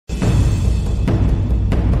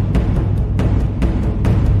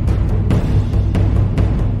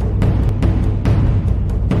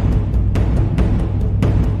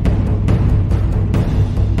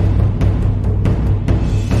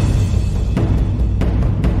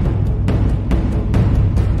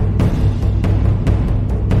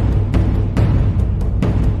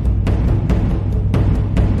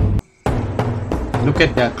Look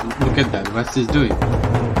at that. Look at that. What's this doing?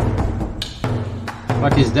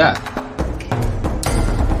 What is that?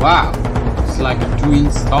 Wow. It's like a 2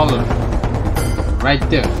 installer. Right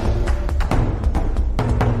there.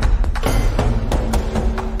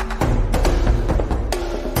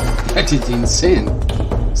 That is insane.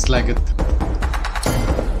 It's like a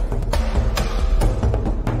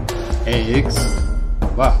eggs.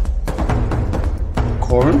 Wow.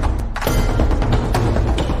 Corn.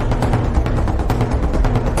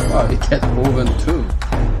 Wow, it has oven too.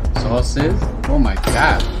 Sausage. Oh my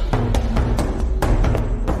god.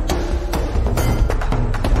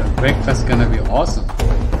 The breakfast gonna be awesome.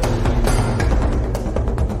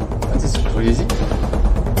 That is crazy.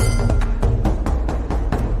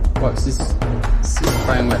 What is this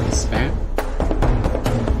frying like this pan?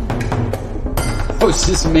 Oh,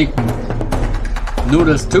 she's making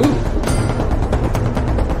noodles too.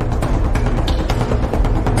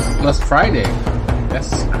 Plus Friday.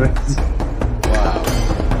 That's crazy. Wow.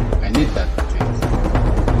 I need that thing.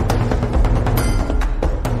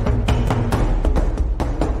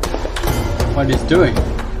 What is doing?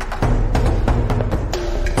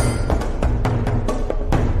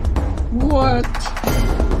 What?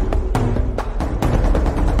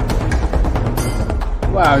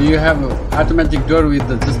 Wow, you have an automatic door with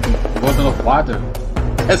just a bottle of water.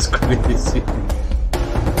 That's crazy.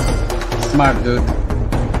 Smart dude.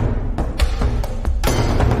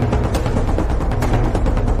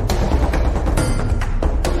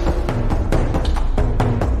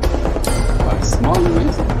 What, small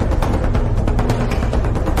ways?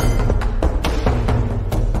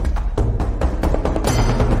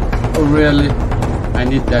 Oh really? I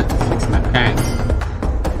need that to fix my pants.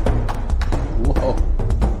 Whoa.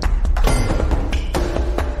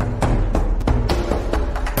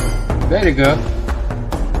 Very good.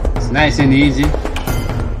 It's nice and easy.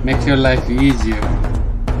 Makes your life easier.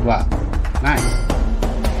 Wow. Nice.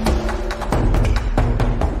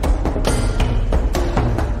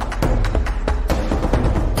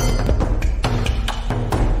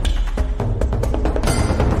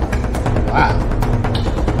 Wow.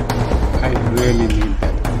 I really need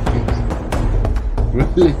that.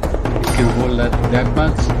 Really? It can hold that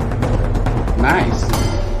much? Nice.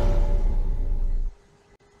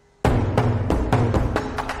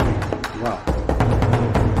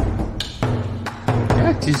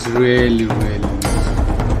 That is really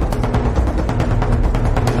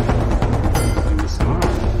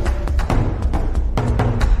smart.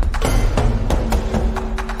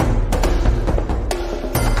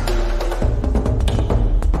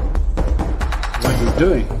 What is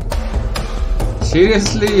doing?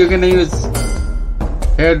 Seriously, you're gonna use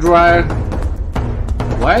hair dryer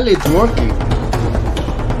while it's working?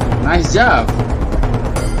 Nice job.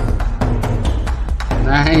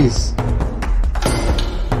 Nice.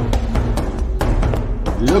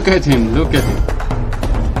 Look at him, look at him.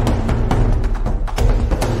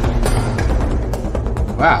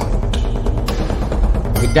 Wow.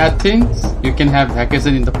 With that thing, you can have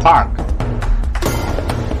vacation in the park.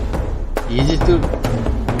 Easy to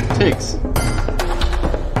fix.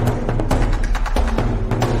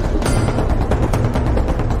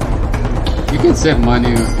 You can save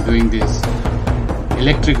money doing this.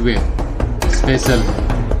 Electric way, special.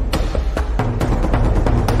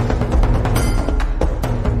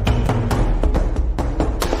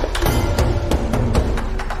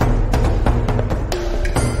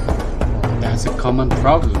 Common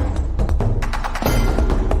problem.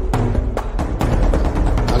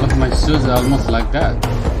 All of my shoes are almost like that.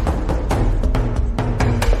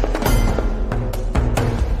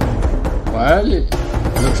 Well, it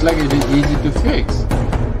looks like it is easy to fix.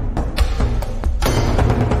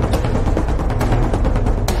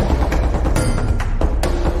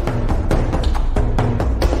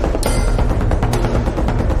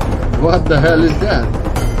 What the hell is that?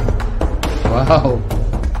 Wow.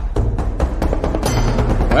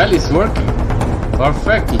 Well, it's working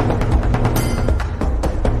perfectly.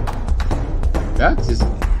 That is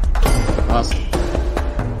awesome.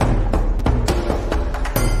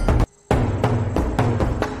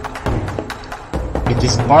 It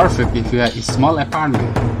is perfect if you have a small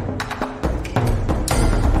apartment.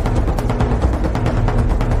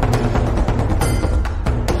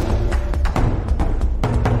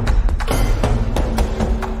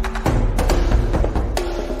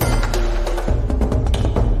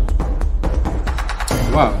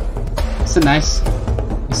 Wow, it's a nice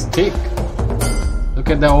stick. Look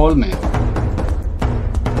at the old man.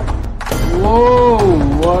 Whoa,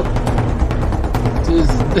 what is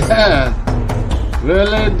that?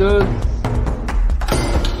 Really, dude?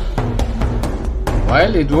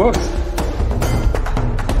 Well, it works.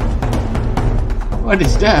 What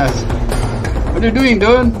is that? What are you doing,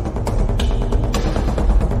 dude?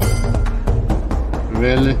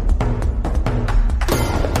 Really?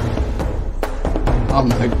 Oh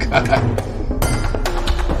my god.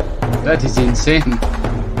 That is insane.